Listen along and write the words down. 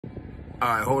All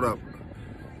right, hold up.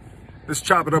 Let's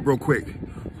chop it up real quick.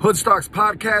 Hoodstocks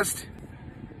Podcast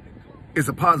is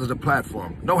a positive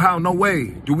platform. No how, no way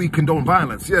do we condone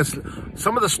violence. Yes,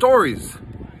 some of the stories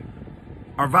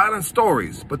are violent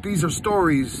stories, but these are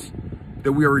stories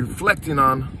that we are reflecting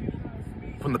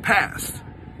on from the past.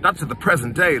 Not to the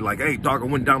present day, like, hey, dog, I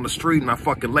went down the street and I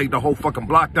fucking laid the whole fucking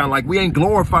block down. Like, we ain't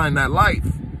glorifying that life.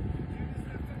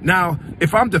 Now,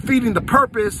 if I'm defeating the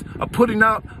purpose of putting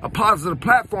out a positive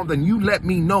platform, then you let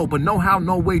me know. But no how,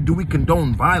 no way do we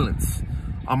condone violence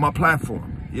on my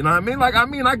platform. You know what I mean? Like,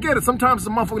 I get it. Sometimes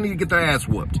the motherfucker need to get their ass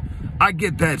whooped. I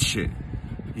get that shit.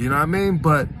 You know what I mean?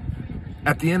 But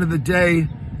at the end of the day,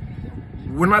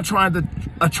 we're not trying to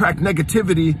attract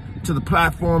negativity to the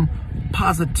platform,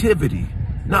 positivity.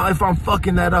 Now, if I'm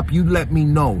fucking that up, you let me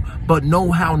know. But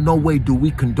no how, no way do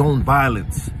we condone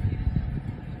violence.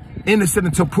 Innocent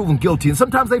until proven guilty. And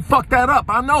sometimes they fuck that up,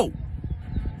 I know.